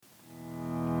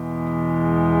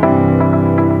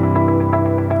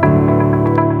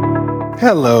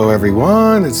Hello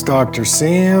everyone, it's Dr.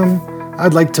 Sam.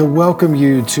 I'd like to welcome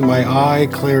you to my Eye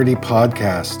Clarity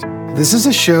podcast. This is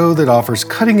a show that offers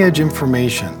cutting-edge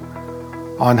information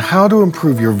on how to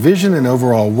improve your vision and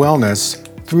overall wellness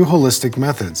through holistic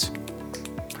methods.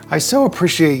 I so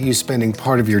appreciate you spending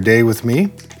part of your day with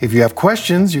me. If you have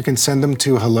questions, you can send them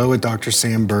to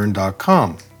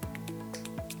hello@drsamberne.com.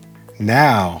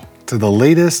 Now, to the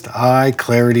latest Eye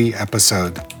Clarity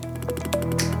episode.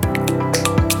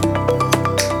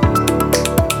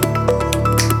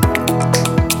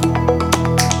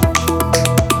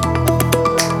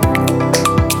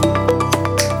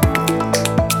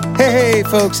 Hey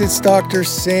folks, it's Dr.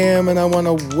 Sam, and I want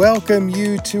to welcome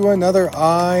you to another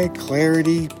Eye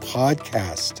Clarity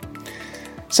podcast.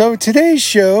 So today's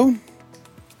show,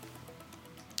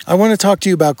 I want to talk to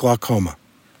you about glaucoma.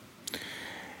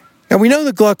 Now we know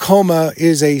that glaucoma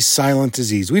is a silent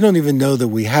disease. We don't even know that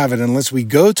we have it unless we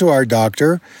go to our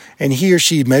doctor and he or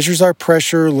she measures our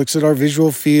pressure, looks at our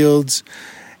visual fields,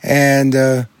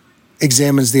 and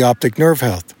examines the optic nerve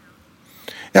health.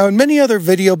 Now, in many other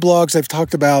video blogs, I've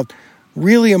talked about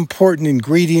really important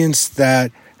ingredients that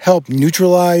help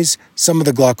neutralize some of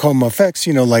the glaucoma effects,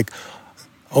 like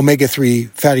omega-3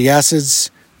 fatty acids,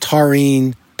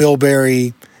 taurine,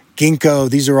 bilberry, ginkgo.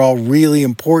 These are all really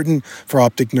important for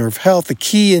optic nerve health. The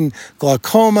key in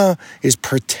glaucoma is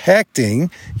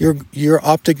protecting your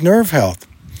optic nerve health.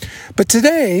 But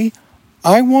today,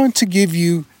 I want to give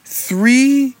you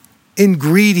 3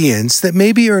 ingredients that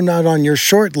maybe are not on your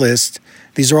short list.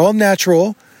 These are all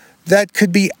natural that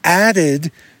could be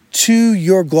added to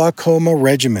your glaucoma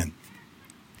regimen.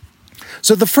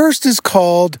 So the first is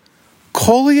called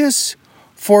Coleus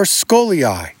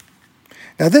forskolii.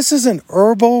 Now this is an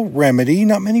herbal remedy.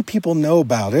 Not many people know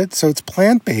about it, so it's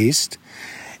plant-based.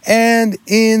 And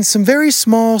in some very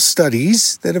small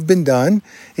studies that have been done,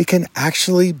 it can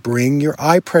actually bring your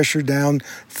eye pressure down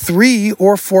 3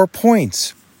 or 4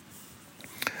 points.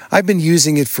 I've been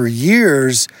using it for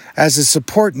years as a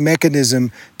support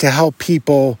mechanism to help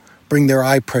people bring their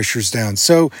eye pressures down.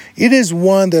 So it is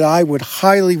one that I would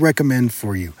highly recommend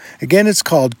for you. Again, it's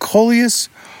called Coleus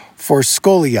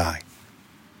forskolii.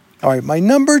 All right, my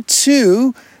number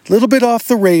 2, a little bit off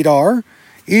the radar,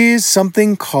 is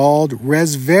something called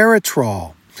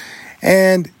resveratrol.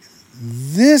 And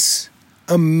this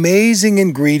amazing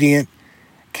ingredient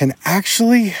can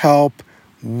actually help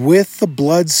with the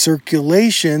blood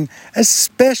circulation,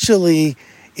 especially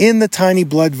in the tiny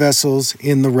blood vessels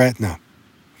in the retina.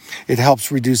 It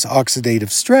helps reduce oxidative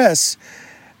stress.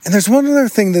 And there's one other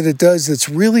thing that it does that's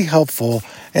really helpful,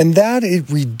 and that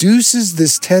it reduces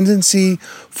this tendency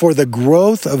for the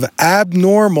growth of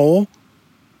abnormal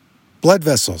blood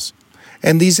vessels.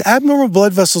 And these abnormal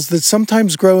blood vessels that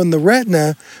sometimes grow in the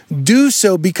retina do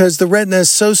so because the retina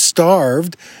is so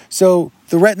starved. So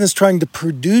the retina is trying to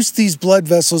produce these blood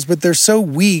vessels, but they're so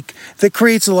weak that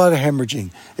creates a lot of hemorrhaging.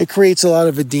 It creates a lot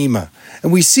of edema.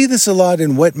 And we see this a lot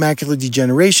in wet macular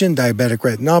degeneration, diabetic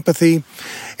retinopathy.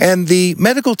 And the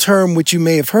medical term, which you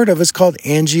may have heard of, is called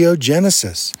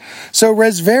angiogenesis. So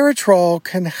resveratrol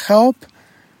can help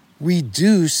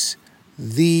reduce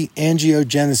the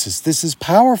angiogenesis. This is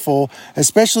powerful,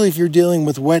 especially if you're dealing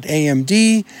with wet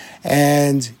AMD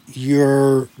and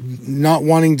you're not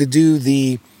wanting to do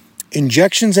the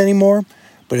injections anymore,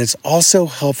 but it's also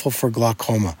helpful for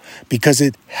glaucoma because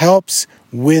it helps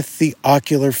with the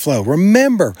ocular flow.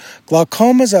 Remember,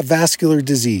 glaucoma is a vascular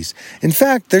disease. In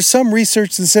fact, there's some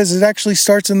research that says it actually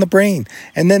starts in the brain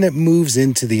and then it moves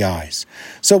into the eyes.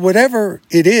 So whatever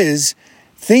it is,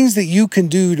 things that you can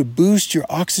do to boost your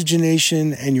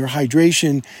oxygenation and your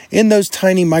hydration in those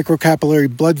tiny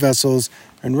microcapillary blood vessels,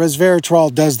 and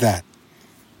resveratrol does that.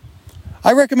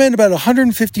 I recommend about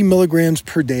 150 milligrams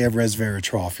per day of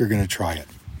resveratrol if you're going to try it.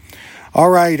 All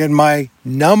right, and my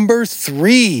number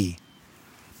 3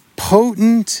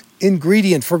 potent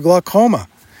ingredient for glaucoma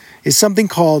is something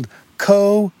called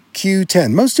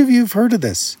CoQ10. Most of you have heard of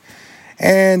this.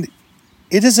 And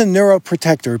it is a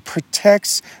neuroprotector. It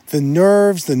protects the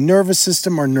nerves, the nervous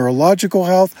system, our neurological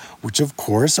health, which of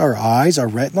course our eyes, our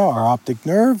retina, our optic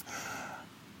nerve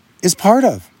is part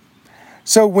of.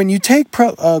 So when you take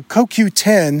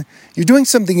CoQ10, you're doing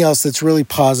something else that's really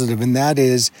positive, and that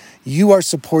is you are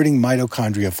supporting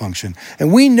mitochondria function.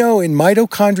 And we know in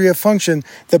mitochondria function,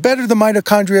 the better the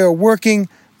mitochondria are working,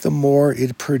 the more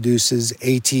it produces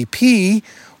ATP,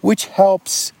 which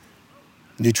helps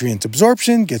nutrient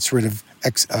absorption, gets rid of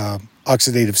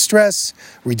oxidative stress,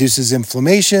 reduces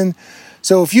inflammation.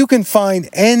 So if you can find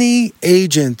any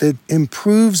agent that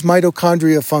improves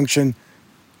mitochondria function,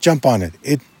 jump on it.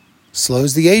 It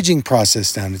slows the aging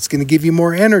process down. It's going to give you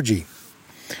more energy.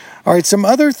 All right, some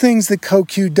other things that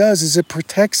CoQ does is it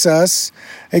protects us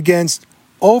against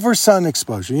over sun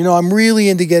exposure. You know, I'm really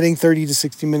into getting 30 to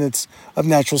 60 minutes of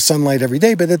natural sunlight every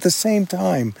day, but at the same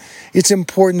time, it's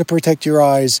important to protect your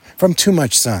eyes from too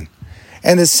much sun.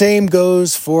 And the same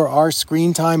goes for our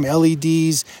screen time,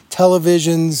 LEDs,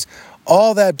 televisions,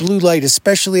 all that blue light,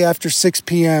 especially after 6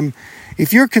 p.m.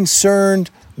 If you're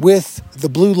concerned with the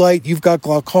blue light, you've got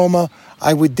glaucoma,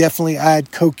 I would definitely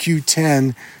add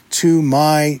CoQ10 to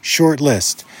my short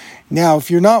list. Now, if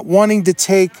you're not wanting to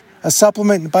take a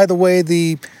supplement, and by the way,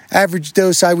 the average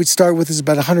dose I would start with is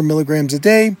about 100 milligrams a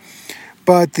day,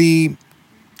 but the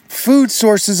food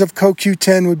sources of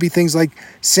CoQ10 would be things like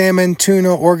salmon,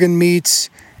 tuna, organ meats,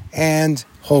 and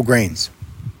whole grains.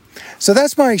 So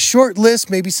that's my short list.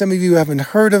 Maybe some of you haven't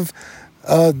heard of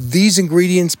these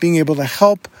ingredients being able to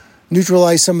help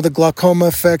neutralize some of the glaucoma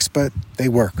effects, but they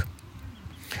work.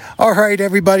 All right,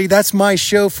 everybody, that's my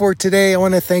show for today. I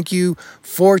want to thank you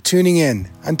for tuning in.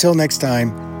 Until next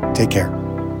time, take care.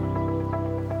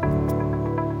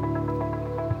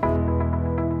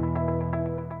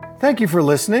 Thank you for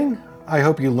listening. I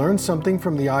hope you learned something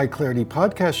from the Eye Clarity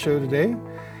podcast show today.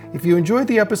 If you enjoyed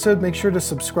the episode, make sure to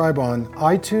subscribe on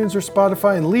iTunes or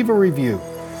Spotify and leave a review.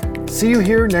 See you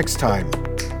here next time.